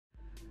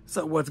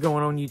So what's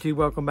going on, YouTube?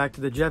 Welcome back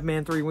to the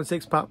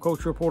JeffMan316 Pop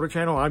Culture Reporter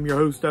channel. I'm your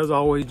host, as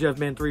always,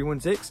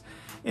 JeffMan316.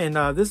 And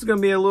this is going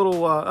to be a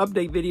little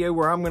update video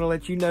where I'm going to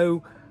let you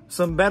know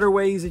some better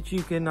ways that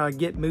you can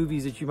get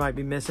movies that you might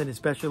be missing,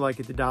 especially like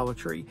at the Dollar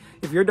Tree.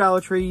 If your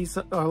Dollar Trees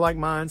are like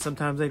mine,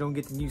 sometimes they don't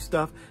get the new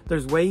stuff.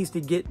 There's ways to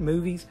get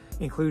movies,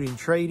 including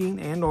trading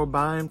and or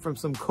buying from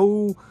some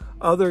cool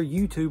other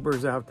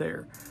YouTubers out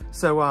there.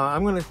 So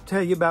I'm going to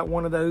tell you about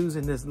one of those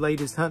in this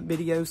latest hunt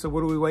video. So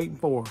what are we waiting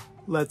for?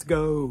 Let's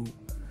go.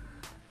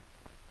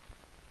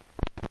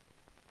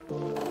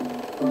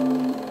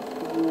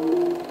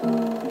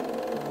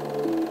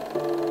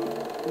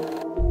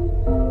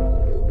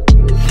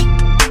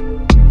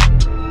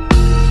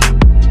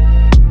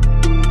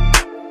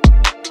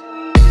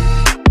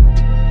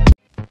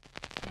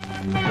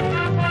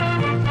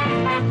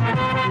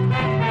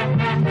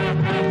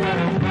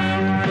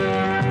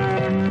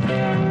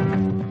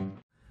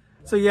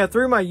 So yeah,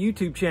 through my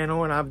YouTube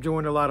channel, and I've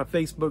joined a lot of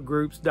Facebook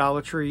groups,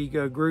 Dollar Tree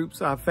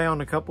groups, I've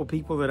found a couple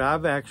people that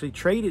I've actually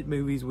traded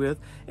movies with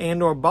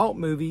and or bought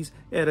movies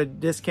at a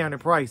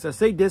discounted price. I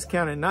say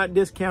discounted, not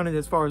discounted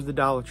as far as the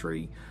Dollar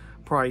Tree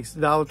price.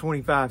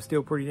 $1.25,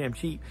 still pretty damn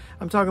cheap.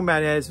 I'm talking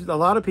about as a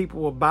lot of people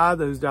will buy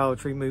those Dollar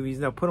Tree movies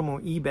and they'll put them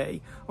on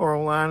eBay or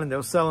online and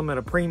they'll sell them at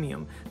a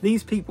premium.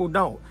 These people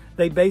don't.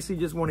 They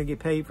basically just want to get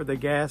paid for their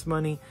gas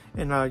money,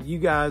 and you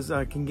guys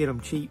can get them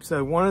cheap.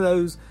 So one of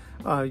those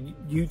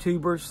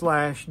YouTubers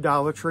slash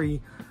Dollar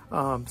Tree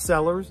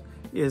sellers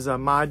is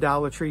My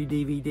Dollar Tree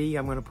DVD.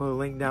 I'm going to put a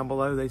link down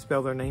below. They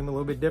spell their name a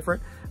little bit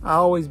different. I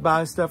always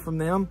buy stuff from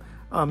them.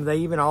 They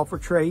even offer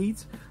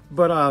trades,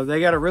 but they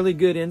got a really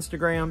good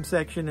Instagram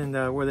section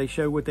and where they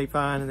show what they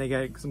find, and they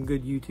got some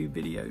good YouTube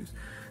videos.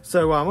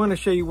 So I'm going to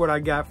show you what I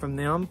got from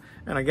them,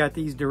 and I got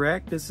these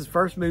direct. This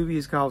first movie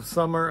is called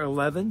Summer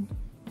 11.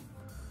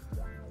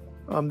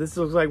 This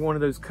looks like one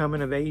of those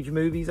coming of age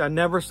movies. I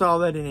never saw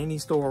that in any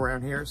store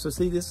around here. So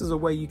see, this is a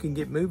way you can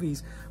get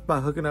movies by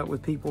hooking up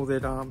with people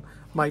that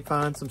might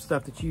find some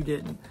stuff that you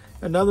didn't.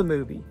 Another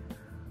movie,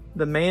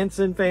 The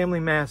Manson Family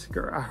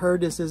Massacre. I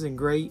heard this isn't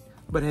great,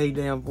 but hey,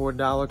 damn, for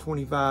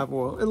 $1.25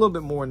 or a little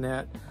bit more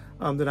than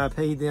that I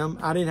paid them.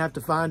 I didn't have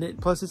to find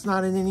it. Plus, it's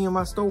not in any of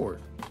my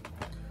stores.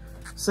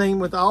 Same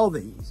with all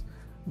these.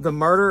 The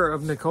Murder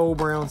of Nicole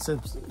Brown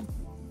Simpson.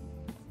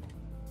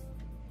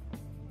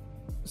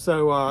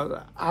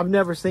 So I've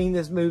never seen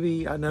this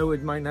movie. I know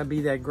it might not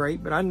be that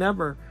great, but I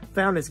never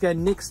found it. It's got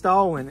Nick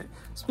Stahl in it.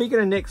 Speaking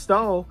of Nick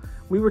Stahl,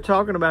 we were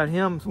talking about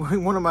him.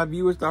 One of my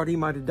viewers thought he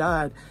might have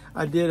died.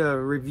 I did a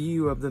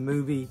review of the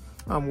movie,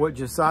 What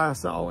Josiah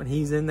Saw, and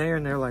he's in there,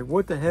 and they're like,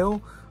 what the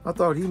hell? I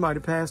thought he might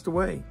have passed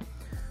away.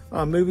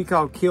 A movie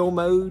called Kill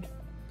Mode,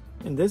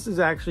 and this is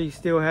actually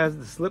still has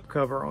the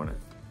slipcover on it.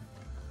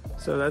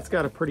 So that's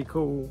got a pretty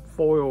cool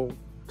foil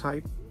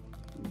type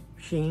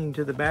sheen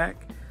to the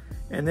back.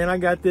 And then I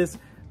got this,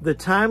 The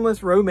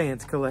Timeless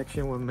Romance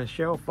Collection with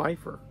Michelle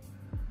Pfeiffer.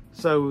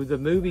 So the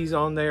movies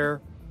on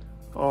there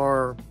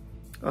are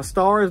A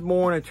Star is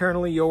Born,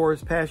 Eternally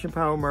Yours, Passion,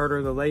 Power,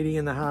 Murder, The Lady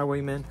and the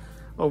Highwayman,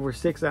 over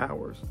 6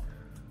 hours.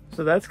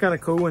 So that's kind of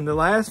cool. And the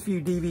last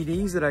few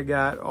DVDs that I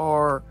got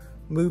are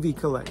movie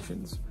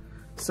collections.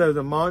 So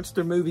the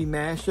Monster Movie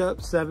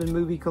Mashup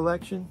 7-movie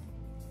collection.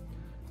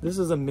 This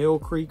is a Mill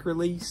Creek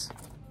release.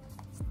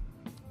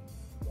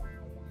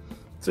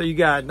 So you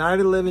got Night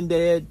of the Living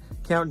Dead,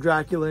 Count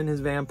Dracula and his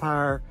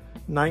Vampire,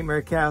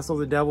 Nightmare Castle,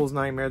 The Devil's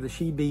Nightmare, The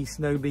She-Beast,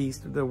 Snow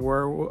Beast, the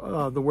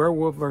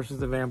Werewolf versus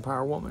the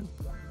Vampire Woman.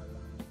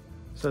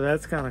 So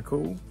that's kind of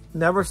cool.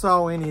 Never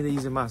saw any of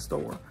these in my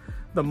store.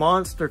 The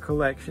Monster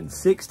Collection,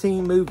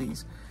 16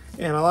 movies.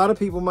 And a lot of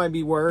people might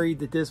be worried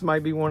that this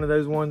might be one of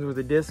those ones where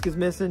the disc is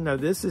missing. No,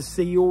 this is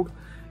sealed,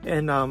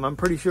 and I'm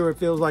pretty sure it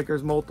feels like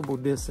there's multiple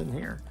discs in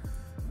here.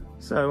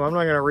 So I'm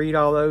not going to read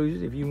all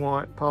those. If you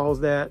want, pause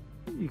that.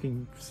 You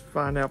can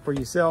find out for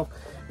yourself.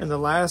 And the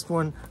last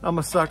one, I'm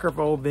a sucker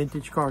for old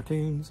vintage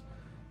cartoons.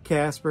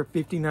 Casper,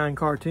 59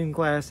 cartoon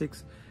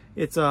classics.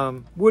 It's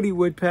Woody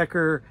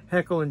Woodpecker,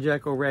 Heckle and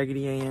Jekyll,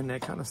 Raggedy Ann,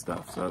 that kind of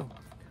stuff. So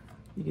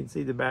you can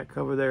see the back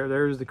cover there.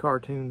 There's the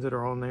cartoons that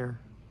are on there.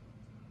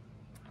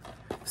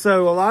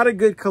 So a lot of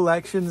good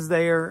collections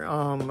there.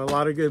 A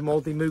lot of good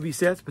multi-movie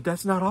sets, but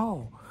that's not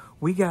all.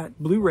 We got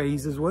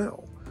Blu-rays as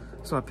well.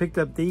 So I picked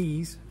up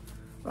these.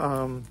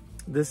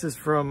 This is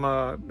from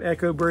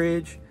Echo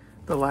Bridge,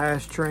 The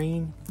Last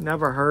Train.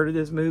 Never heard of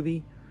this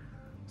movie.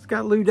 It's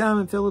got Lou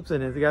Diamond Phillips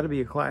in it. It's got to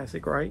be a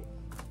classic, right?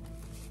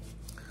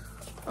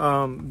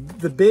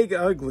 The Big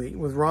Ugly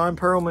with Ron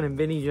Perlman and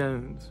Vinnie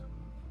Jones.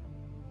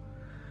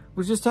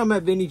 Was just talking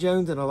about Vinnie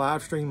Jones in a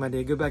live stream I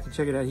did. Go back and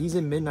check it out. He's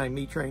in Midnight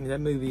Meat Train.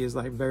 That movie is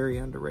like very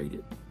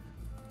underrated.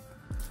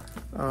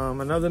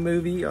 Another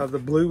movie, The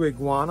Blue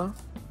Iguana.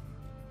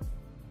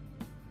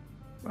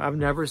 I've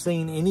never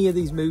seen any of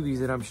these movies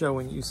that I'm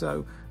showing you,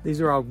 so these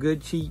are all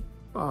good, cheap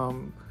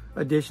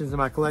additions to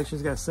my collection.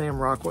 It's got Sam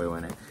Rockwell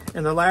in it.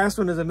 And the last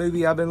one is a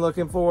movie I've been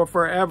looking for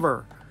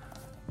forever.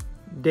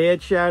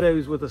 Dead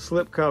Shadows with a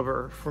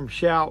slipcover from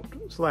Shout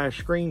 /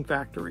 Screen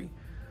Factory.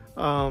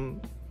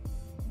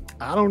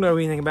 I don't know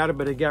anything about it,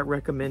 but it got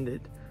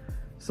recommended.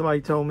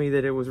 Somebody told me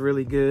that it was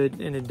really good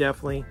and it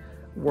definitely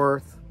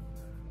worth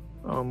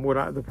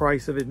the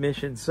price of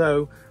admission.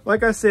 So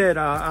like I said,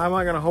 I'm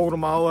not going to hold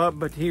them all up,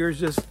 but here's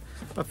just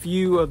a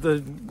few of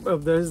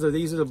these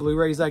are the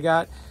Blu-rays I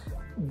got.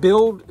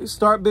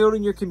 Start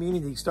building your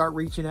community, start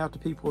reaching out to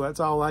people. That's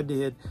all I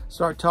did.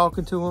 Start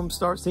talking to them,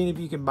 start seeing if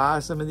you can buy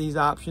some of these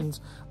options.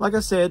 Like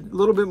I said, a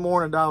little bit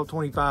more than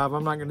 $1.25.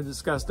 I'm not going to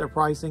discuss their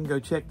pricing. Go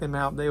check them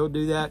out, they'll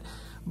do that.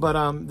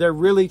 But they're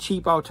really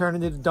cheap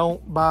alternatives.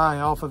 Don't buy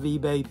off of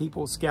eBay.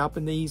 People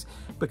scalping these,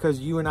 because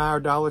you and I are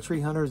Dollar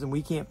Tree hunters and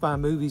we can't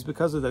find movies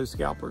because of those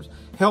scalpers.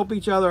 Help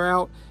each other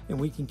out and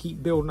we can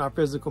keep building our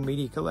physical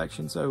media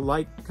collection. So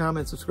like,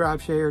 comment, subscribe,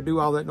 share, do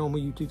all that normal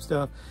YouTube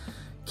stuff.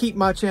 Keep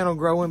my channel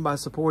growing by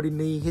supporting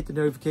me. Hit the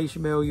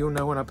notification bell. You'll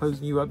know when I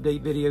post new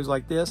update videos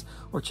like this.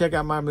 Or check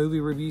out my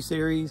movie review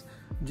series.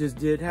 Just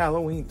did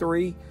Halloween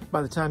 3.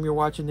 By the time you're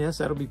watching this,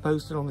 that'll be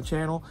posted on the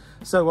channel.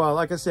 So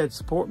like I said,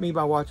 support me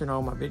by watching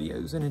all my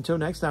videos. And until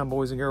next time,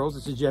 boys and girls,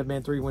 this is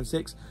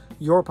JebMan316,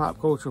 your pop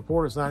culture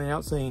reporter, signing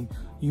out saying,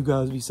 you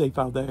guys be safe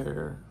out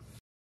there.